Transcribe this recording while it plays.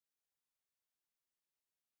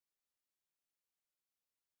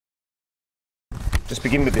Just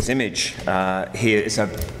begin with this image. Here is a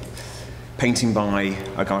painting by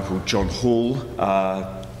a guy called John Hall,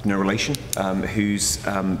 no relation, who's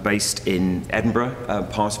based in Edinburgh,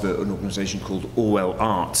 part of an organisation called Orwell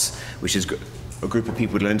Arts, which is a group of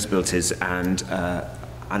people with learning disabilities and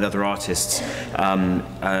other artists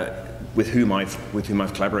with whom I've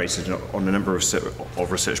collaborated on a number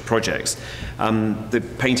of research projects. The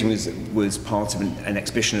painting was part of an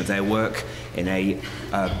exhibition of their work in a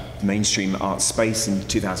mainstream art space in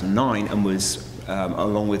 2009, and was,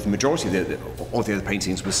 along with the majority of the other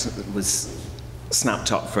paintings, was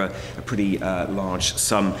snapped up for a pretty large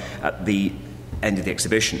sum at the end of the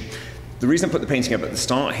exhibition. The reason I put the painting up at the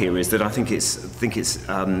start here is that I think it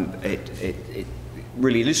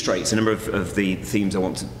really illustrates a number of the themes I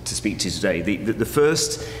want to speak to today. The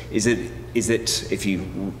first is that if you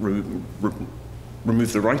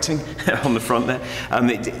remove the writing on the front there,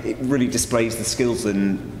 it really displays the skills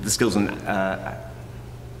and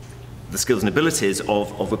abilities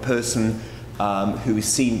of a person who is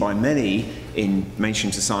seen by many in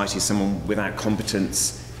mainstream society as someone without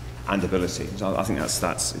competence and ability. So I think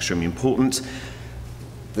that's extremely important.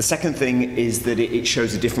 The second thing is that it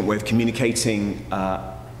shows a different way of communicating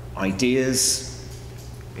ideas,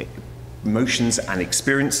 emotions and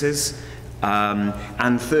experiences.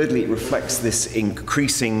 And thirdly, it reflects this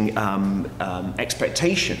increasing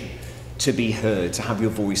expectation to be heard, to have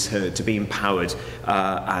your voice heard, to be empowered,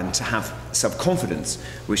 and to have self-confidence,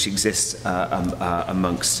 which exists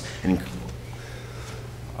amongst an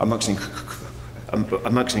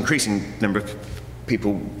increasing number of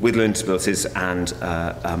people with learning disabilities and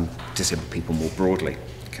disabled people more broadly.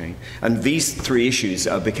 Okay. And these three issues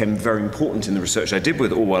became very important in the research I did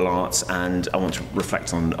with Orwell Arts, and I want to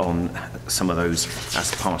reflect on some of those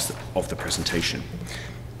as part of the presentation.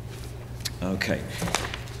 Okay.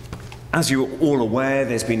 As you're all aware,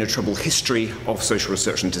 there's been a troubled history of social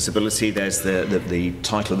research and disability. There's the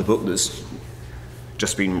title of the book that's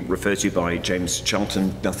just been referred to by James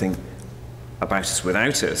Charlton, Nothing About Us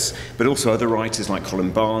Without Us, but also other writers like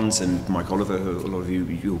Colin Barnes and Mike Oliver, who a lot of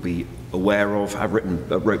you'll be aware of,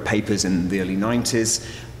 wrote papers in the early 90s,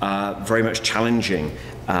 very much challenging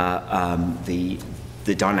the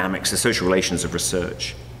dynamics, the social relations of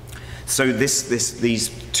research. So these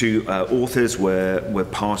two authors were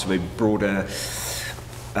part of a broader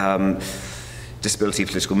disability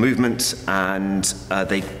political movement, and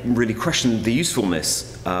they really questioned the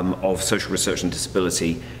usefulness of social research and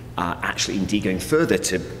disability, actually indeed going further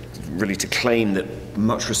to claim that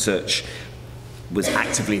much research was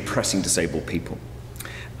actively oppressing disabled people.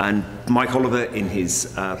 And Mike Oliver, in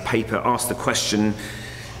his paper, asked the question,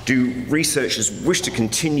 do researchers wish to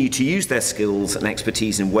continue to use their skills and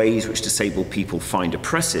expertise in ways which disabled people find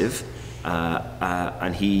oppressive?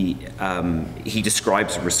 And he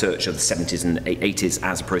describes research of the 70s and 80s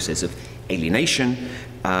as a process of alienation,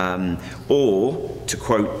 or, to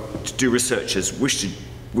quote, do researchers wish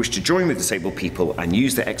to join with disabled people and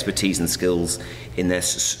use their expertise and skills in their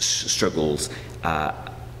struggles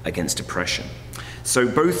against oppression? So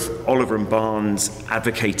both Oliver and Barnes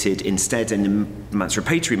advocated instead an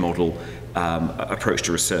emancipatory model approach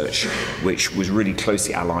to research, which was really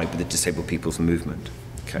closely allied with the disabled people's movement.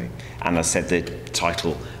 Okay. And as I said, the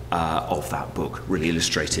title of that book really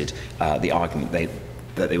illustrated the argument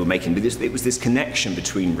that they were making. But it was this connection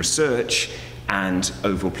between research and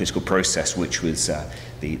overall political process, which was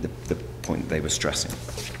the point they were stressing.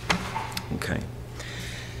 Okay.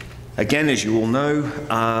 Again, as you all know,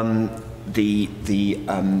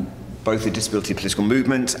 both the disability political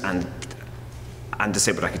movement and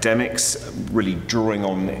disabled academics, really drawing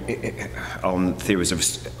on theories of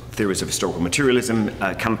historical materialism,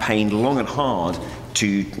 campaigned long and hard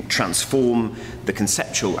to transform the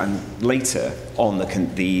conceptual and later on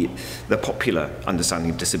the popular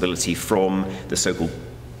understanding of disability from the so-called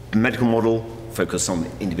medical model, focused on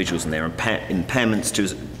individuals and their impairments, to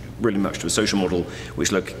really much to a social model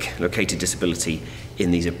which located disability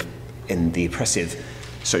in the oppressive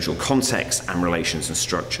social context and relations and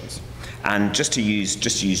structures. And just to use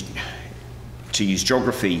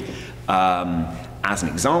geography as an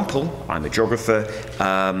example, I'm a geographer.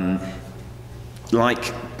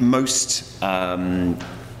 Like most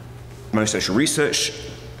social research,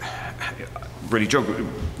 really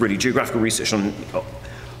geographical research on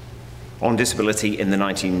disability in the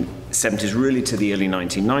 1970s, really to the early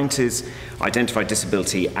 1990s, identified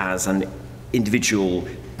disability as an individual,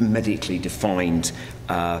 medically defined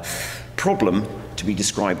problem to be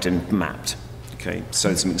described and mapped. Okay,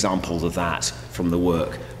 so some examples of that from the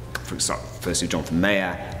work, first of Jonathan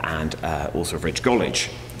Mayer and also of Reg Gollidge.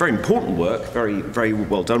 Very important work, very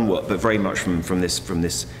well done work, but very much from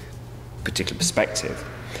this particular perspective.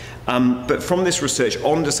 But from this research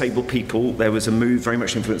on disabled people, there was a move very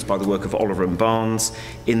much influenced by the work of Oliver and Barnes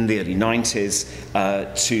in the early 90s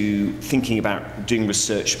to thinking about doing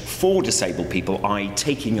research for disabled people, i.e.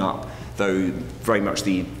 taking up, though, very much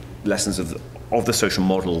the lessons of the social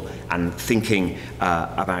model and thinking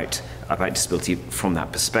about disability from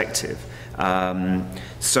that perspective.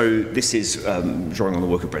 So this is drawing on the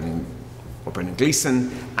work of Brendan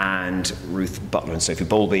Gleeson and Ruth Butler and Sophie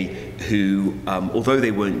Bowlby, who, although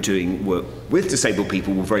they weren't doing work with disabled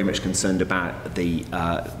people, were very much concerned about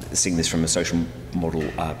seeing this from a social model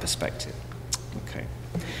perspective. Okay.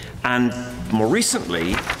 And more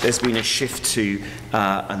recently, there's been a shift to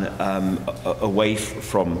away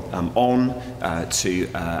from on to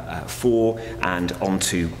for and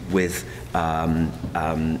onto with.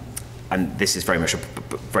 And this is very much a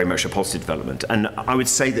positive development. And I would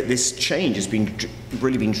say that this change has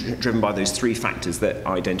really been driven by those three factors that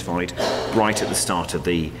I identified right at the start of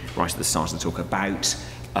the talk about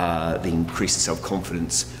the increased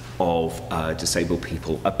self-confidence of disabled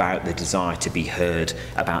people, about the desire to be heard,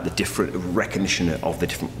 about the different recognition of the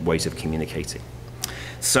different ways of communicating.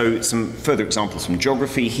 So some further examples from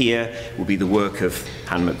geography here will be the work of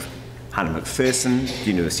Hannah McPherson,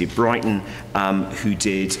 University of Brighton, who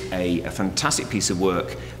did a fantastic piece of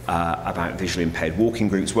work about visually impaired walking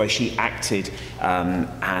groups, where she acted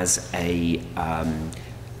as a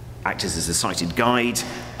sighted guide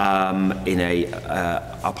in a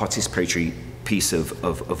participatory piece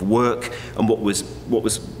of work. And what was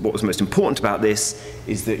most important about this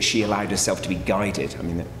is that she allowed herself to be guided. I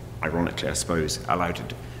mean, ironically, I suppose,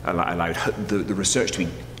 allowed the research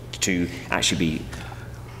to actually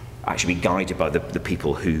be guided by the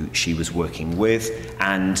people who she was working with,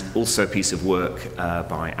 and also a piece of work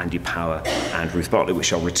by Andy Power and Ruth Bartlett,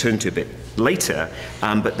 which I'll return to a bit later.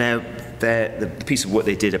 But the piece of work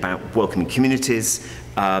they did about welcoming communities,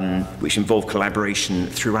 which involved collaboration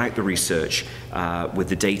throughout the research with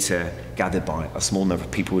the data gathered by a small number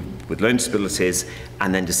of people with learning disabilities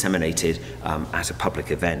and then disseminated at a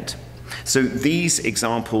public event. So these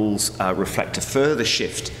examples reflect a further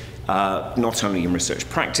shift not only in research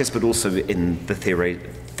practice, but also in the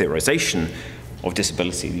theorization of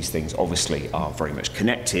disability. These things obviously are very much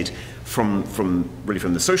connected from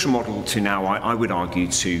the social model to now, I would argue,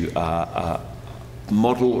 to a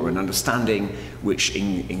model or an understanding which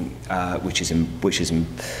is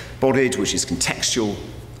embodied, which is contextual,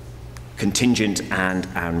 contingent,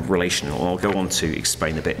 and relational. I'll go on to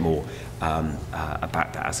explain a bit more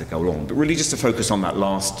about that as I go along, but really just to focus on that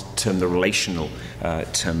last term, the relational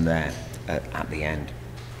term there at the end.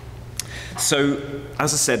 So,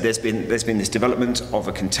 as I said, there's been this development of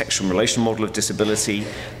a contextual and relational model of disability,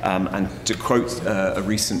 and to quote a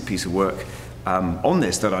recent piece of work on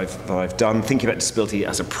this that I've done, thinking about disability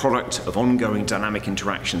as a product of ongoing dynamic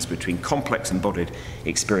interactions between complex embodied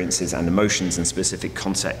experiences and emotions in specific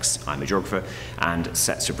contexts, I'm a geographer, and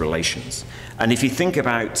sets of relations. And if you think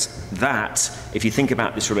about that, if you think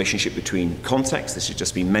about this relationship between context, this has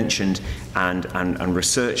just been mentioned, and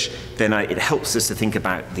research, then it helps us to think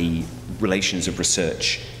about the relations of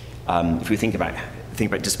research. If we think about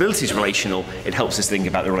disability as relational, it helps us think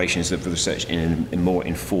about the relations of research in a more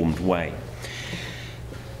informed way.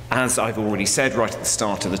 As I've already said right at the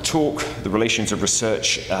start of the talk, the relations of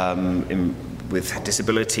research with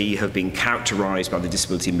disability have been characterized by the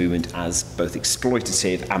disability movement as both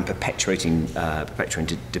exploitative and perpetuating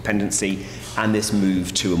dependency, and this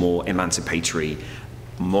move to a more emancipatory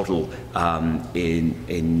model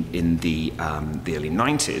in the early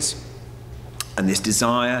 90s. And this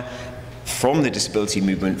desire from the disability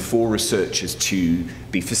movement for researchers to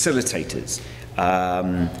be facilitators,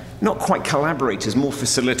 not quite collaborators, more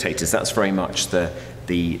facilitators. That's very much the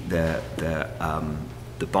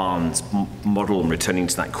Barnes model, and returning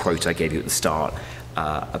to that quote I gave you at the start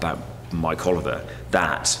about Mike Oliver,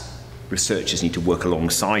 that researchers need to work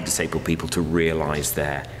alongside disabled people to realize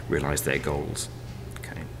their goals.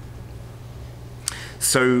 Okay.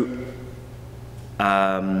 So,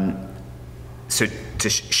 to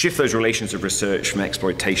shift those relations of research from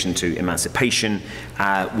exploitation to emancipation,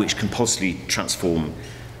 which can possibly transform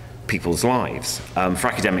people's lives. For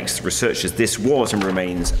academics, researchers, this was and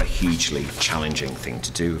remains a hugely challenging thing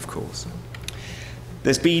to do, of course.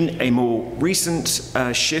 There's been a more recent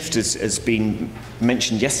shift, as has been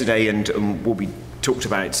mentioned yesterday and will be talked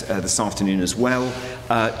about this afternoon as well,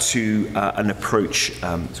 to an approach,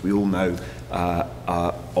 as we all know,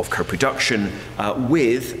 of co-production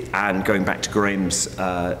with, and going back to Graham's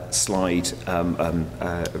slide,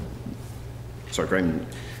 Graham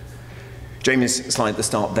Jamie's slide at the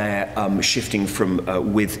start there, shifting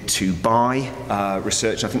from with to by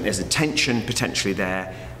research. I think there's a tension potentially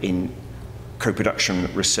there in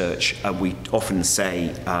co-production research. We often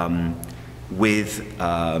say with,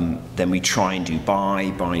 then we try and do by.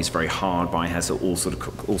 By is very hard. By has all sort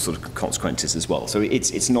of consequences as well. So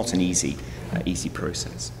it's not an easy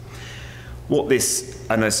process. What this,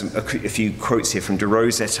 and there's a few quotes here from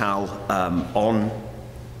DeRose et al. On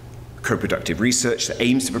co-productive research that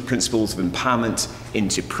aims to put principles of empowerment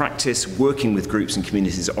into practice, working with groups and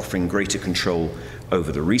communities offering greater control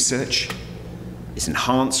over the research. It's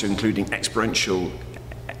enhanced, including experiential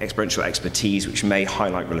expertise, which may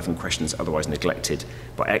highlight relevant questions otherwise neglected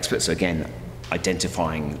by experts. So again,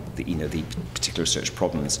 identifying the particular research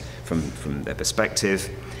problems from their perspective.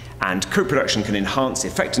 And co-production can enhance the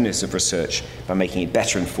effectiveness of research by making it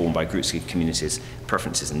better informed by groups of communities'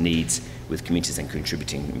 preferences and needs, with communities then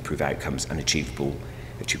contributing to improved outcomes and achievable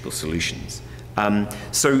solutions.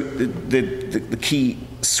 So the key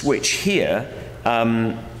switch here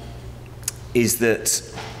is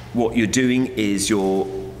that what you're doing is you're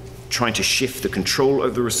trying to shift the control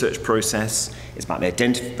over the research process. It's about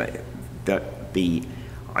the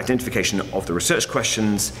identification of the research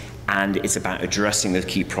questions, and it's about addressing the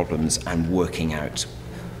key problems and working out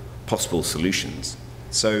possible solutions.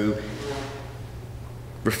 So,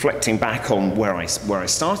 reflecting back on where I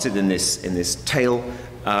started in this tale,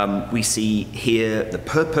 we see here the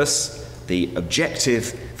purpose, the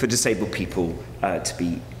objective for disabled people to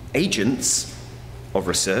be agents of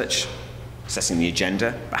research, setting the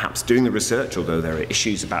agenda, perhaps doing the research, although there are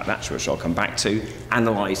issues about that, which I'll come back to,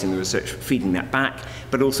 analysing the research, feeding that back,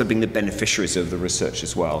 but also being the beneficiaries of the research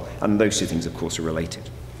as well. And those two things, of course, are related.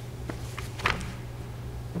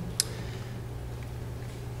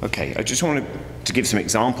 Okay, I just wanted to give some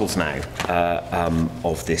examples now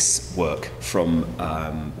of this work from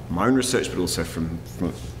my own research, but also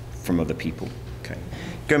from other people. Okay.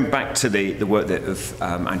 Going back to the work of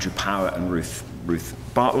Andrew Power and Ruth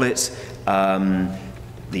Bartlett,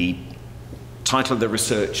 the title of the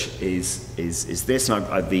research is this,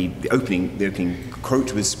 and the opening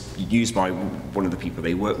quote was used by one of the people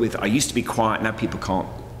they work with. I used to be quiet, now people can't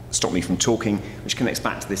stop me from talking, which connects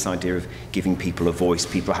back to this idea of giving people a voice,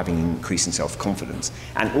 people having increasing self-confidence,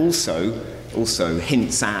 and also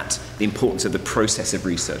hints at the importance of the process of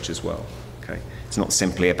research as well. Okay? It's not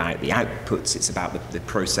simply about the outputs, it's about the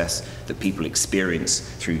process that people experience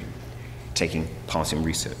through taking part in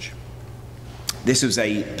research. This was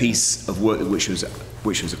a piece of work which was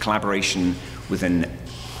a collaboration with an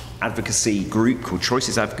advocacy group called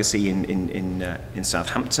Choices Advocacy in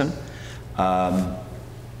Southampton.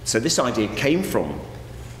 So this idea came from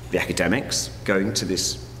the academics going to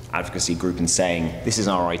this advocacy group and saying, this is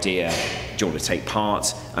our idea, do you want to take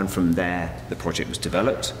part? And from there, the project was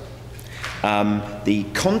developed. The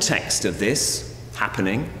context of this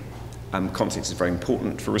happening, context is very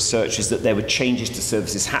important for research, is that there were changes to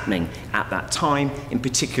services happening at that time, in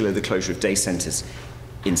particular the closure of day centres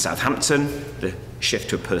in Southampton, the shift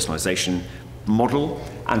to a personalisation model,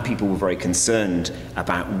 and people were very concerned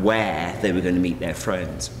about where they were going to meet their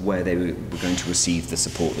friends, where they were going to receive the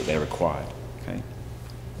support that they required. Okay?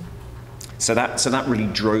 So that really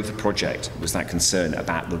drove the project, was that concern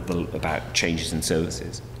about changes in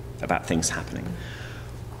services, about things happening.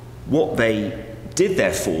 What they did,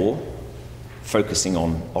 therefore, focusing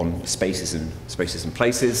on spaces and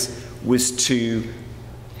places, was to,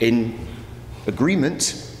 in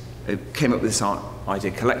agreement, it came up with this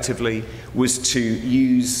idea collectively, was to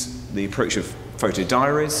use the approach of photo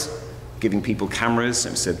diaries, giving people cameras.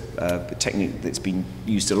 It's a technique that's been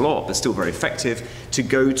used a lot, but still very effective, to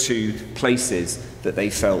go to places that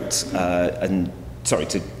they felt,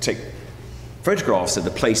 to take photographs of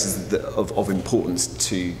the places of importance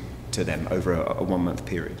to them over a 1 month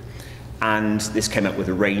period. And this came up with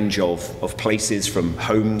a range of places, from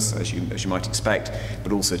homes, as you might expect,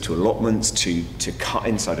 but also to allotments, to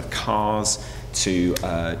inside of cars, to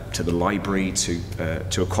the library, to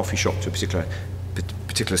a coffee shop, to a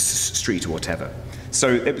particular street or whatever. So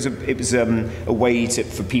it was a way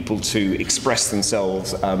for people to express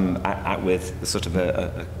themselves with a sort of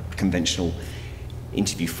a conventional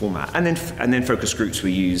interview format. And then focus groups were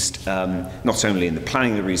used not only in the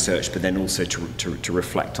planning of the research, but then also to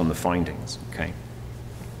reflect on the findings. Okay.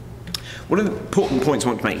 One of the important points I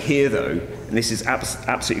want to make here, though, and this is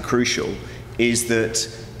absolutely crucial, is that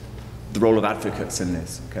the role of advocates in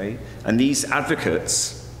this. Okay, and these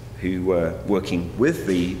advocates who were working with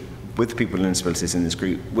the people with disabilities in this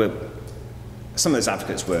group some of those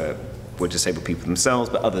advocates were disabled people themselves,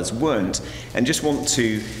 but others weren't, and just want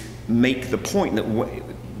to make the point that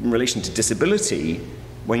in relation to disability,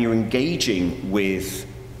 when you're engaging with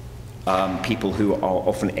people who are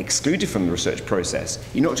often excluded from the research process,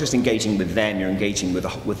 you're not just engaging with them, you're engaging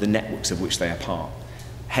with the networks of which they are part.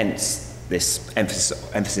 Hence, this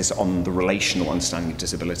emphasis on the relational understanding of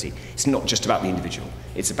disability. It's not just about the individual.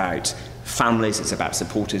 It's about families, it's about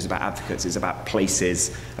supporters, about advocates, it's about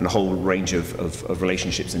places and a whole range of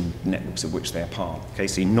relationships and networks of which they are part. Okay,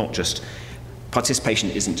 so you're not just, participation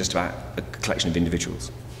isn't just about a collection of individuals.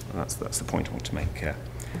 And that's the point I want to make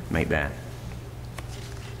there.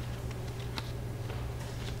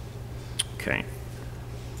 Okay.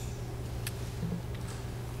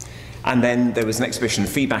 And then there was an exhibition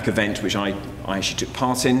feedback event which I actually took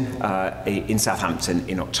part in Southampton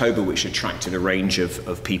in October, which attracted a range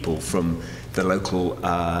of people from the local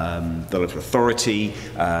authority,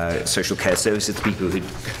 social care services, the people who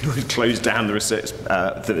had closed down the research,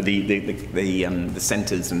 the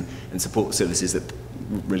centres and support services that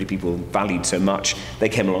really people valued so much. They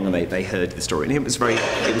came along and they heard the story, and it was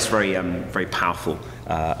very powerful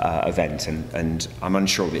event, and I'm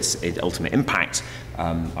unsure of its ultimate impact.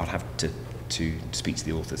 I'll have to speak to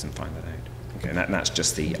the authors and find that out. Okay, and that's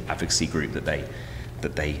just the advocacy group that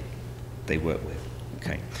they work with.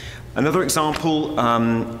 Okay, another example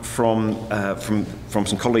from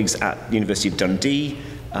some colleagues at the University of Dundee,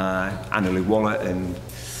 Anna Lou Waller and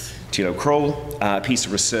Thilo Kroll, a piece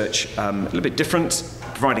of research a little bit different,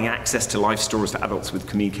 providing access to life stories for adults with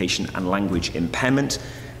communication and language impairment.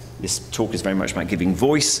 This talk is very much about giving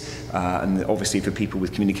voice, and obviously for people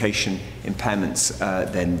with communication impairments,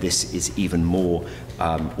 then this is even more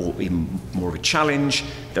of a challenge.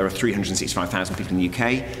 There are 365,000 people in the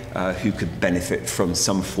UK who could benefit from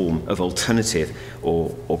some form of alternative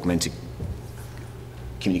or augmented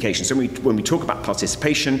communication. So when we talk about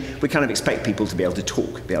participation, we kind of expect people to be able to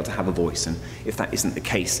talk, be able to have a voice, and if that isn't the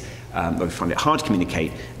case, or we find it hard to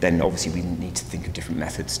communicate, then obviously we need to think of different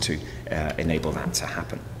methods to enable that to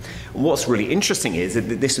happen. And what's really interesting is that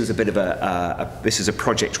this was a bit of this is a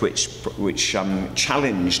project which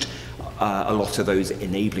challenged a lot of those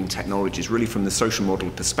enabling technologies, really from the social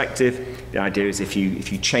model perspective. The idea is if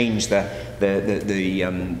you change the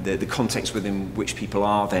context within which people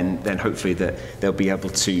are, then hopefully they'll be able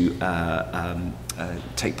to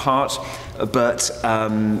take part. But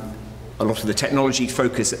a lot of the technology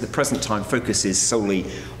focus at the present time focuses solely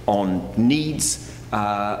on needs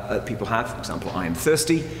people have. For example, I am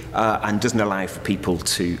thirsty, and doesn't allow for people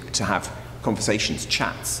to have conversations,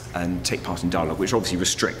 chats, and take part in dialogue, which obviously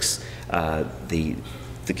restricts the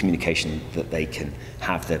communication that they can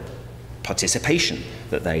have, the participation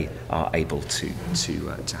that they are able to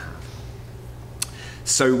have.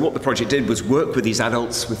 So what the project did was work with these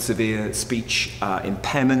adults with severe speech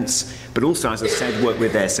impairments, but also, as I said, work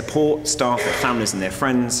with their support staff, their families and their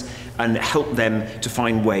friends, and help them to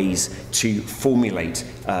find ways to formulate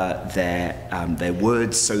their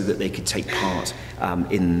words so that they could take part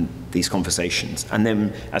in these conversations. And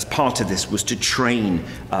then, as part of this, was to train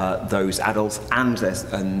those adults and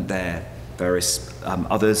their various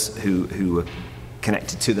others who were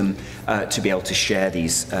connected to them to be able to share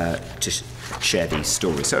these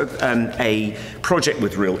stories. So a project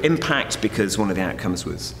with real impact, because one of the outcomes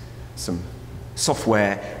was some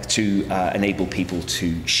software to enable people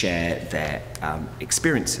to share their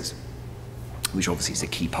experiences, which obviously is a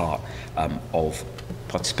key part of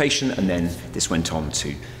participation. And then this went on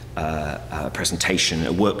to a presentation,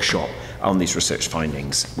 a workshop on these research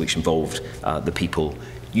findings, which involved the people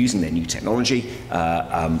using their new technology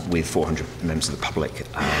with 400 members of the public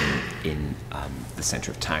in the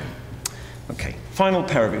centre of town. Okay, final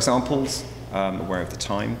pair of examples, aware of the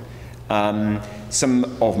time. Some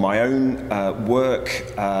of my own work,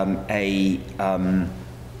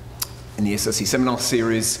 in the SLC seminar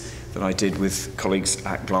series that I did with colleagues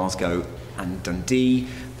at Glasgow and Dundee.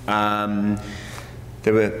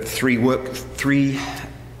 There were three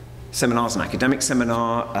seminars, an academic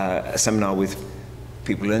seminar, a seminar with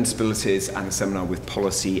people with learning disabilities, and a seminar with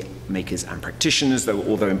policy makers and practitioners,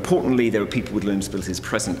 although importantly there were people with learning disabilities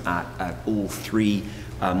present at all three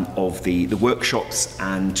of the workshops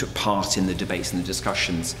and took part in the debates and the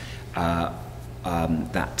discussions that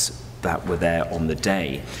were there on the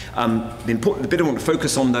day. The bit I want to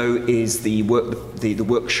focus on, though, is the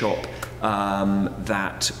workshop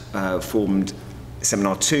that formed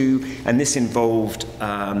Seminar 2, and this involved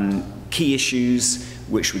key issues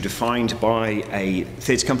which were defined by a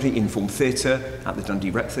theatre company, Inform Theatre, at the Dundee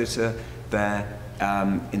Rec Theatre there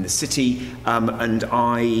in the city, and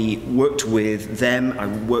I worked with them. I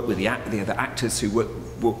worked with the other actors who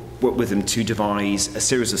worked with them to devise a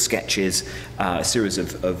series of sketches, a series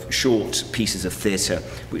of short pieces of theatre,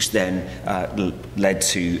 which then led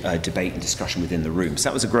to debate and discussion within the room. So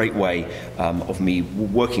that was a great way of me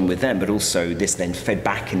working with them, but also this then fed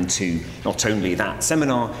back into not only that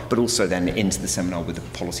seminar, but also then into the seminar with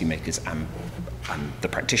the policymakers and the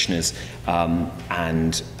practitioners,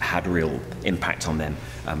 and had a real impact on them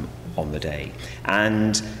on the day.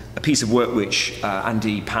 And a piece of work which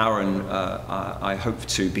Andy Power and I hope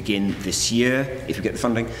to begin this year, if we get the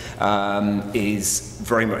funding, is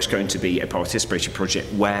very much going to be a participatory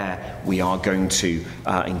project where we are going to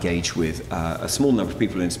engage with a small number of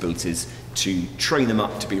people with disabilities to train them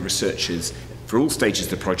up to be researchers for all stages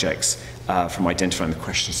of the projects, from identifying the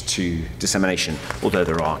questions to dissemination, although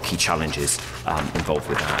there are key challenges involved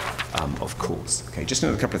with that, of course. Okay, just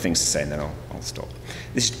another couple of things to say and then I'll stop.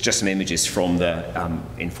 This is just some images from the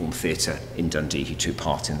Informed Theatre in Dundee who took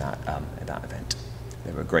part in that event.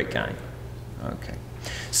 They were a great gang. Okay.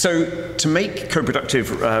 So to make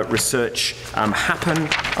co-productive research happen,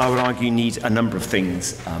 I would argue you need a number of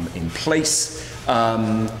things in place.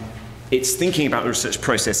 It's thinking about the research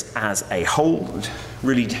process as a whole,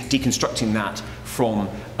 really deconstructing that from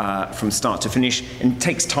start to finish, and it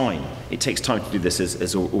takes time. It takes time to do this,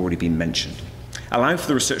 as already been mentioned. Allow for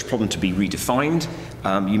the research problem to be redefined.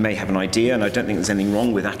 You may have an idea, and I don't think there's anything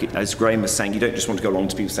wrong with, as Graham was saying, you don't just want to go along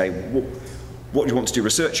to people and say, what do you want to do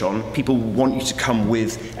research on? People want you to come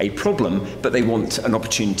with a problem, but they want an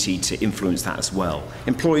opportunity to influence that as well.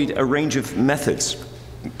 Employed a range of methods.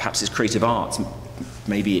 Perhaps it's creative arts,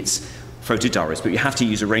 maybe it's photo diaries, but you have to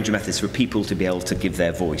use a range of methods for people to be able to give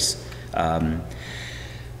their voice.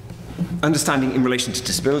 Understanding in relation to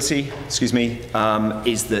disability, is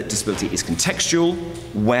that disability is contextual,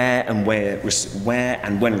 where and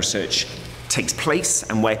when research takes place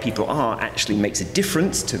and where people are actually makes a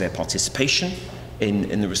difference to their participation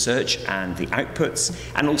in the research and the outputs,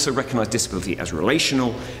 and also recognise disability as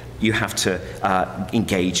relational. You have to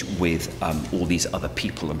engage with all these other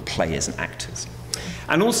people and players and actors.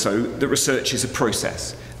 And also, the research is a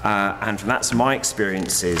process, and that's my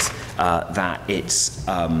experience is that it's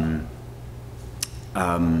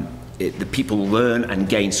the people learn and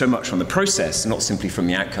gain so much from the process, not simply from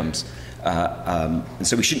the outcomes. And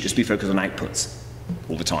so we shouldn't just be focused on outputs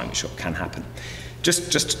all the time, which can happen.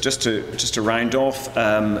 Just to round off,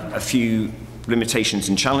 a few limitations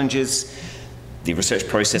and challenges. The research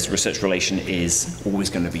process, research relation is always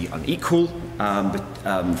going to be unequal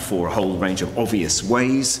for a whole range of obvious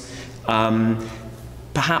ways.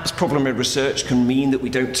 Perhaps problem with research can mean that we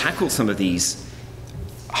don't tackle some of these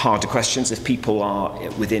harder questions. If people are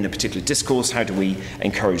within a particular discourse, how do we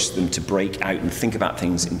encourage them to break out and think about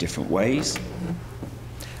things in different ways?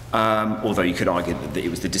 Although you could argue that it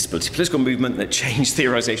was the disability political movement that changed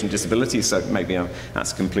theorization of disability, so maybe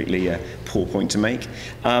that's completely a poor point to make.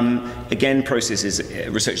 Again, research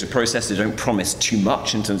is a process. They don't promise too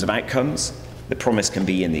much in terms of outcomes. The promise can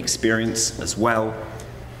be in the experience as well.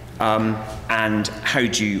 And how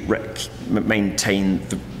do you maintain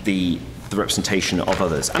the representation of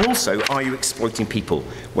others? And also, are you exploiting people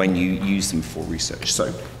when you use them for research?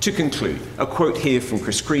 So, to conclude, a quote here from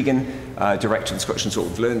Chris Cregan, Director of the Scottish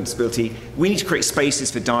Institute of Learning Disability: "We need to create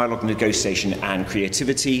spaces for dialogue, negotiation and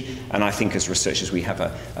creativity," and I think as researchers we have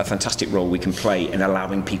a fantastic role we can play in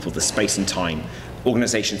allowing people the space and time,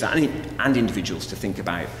 organisations and individuals to think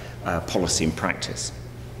about policy and practice.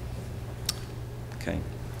 Okay.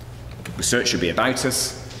 Research should be about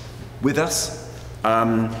us, with us,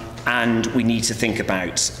 and we need to think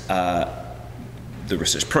about the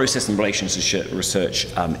research process in relation to research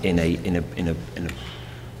in a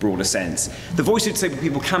broader sense. The voice of disabled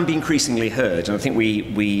people can be increasingly heard, and I think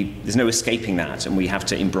there's no escaping that, and we have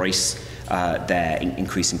to embrace their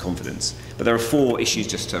increasing confidence. But there are 4 issues,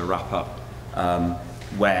 just to wrap up,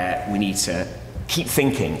 where we need to keep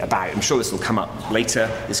thinking about. I'm sure this will come up later.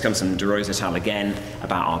 This comes from De Rosa et al. Again,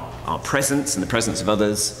 about our presence and the presence of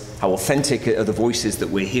others. How authentic are the voices that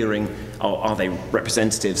we're hearing? Are they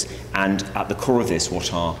representatives? And at the core of this,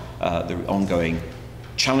 what are the ongoing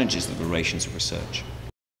challenges of the relations of research?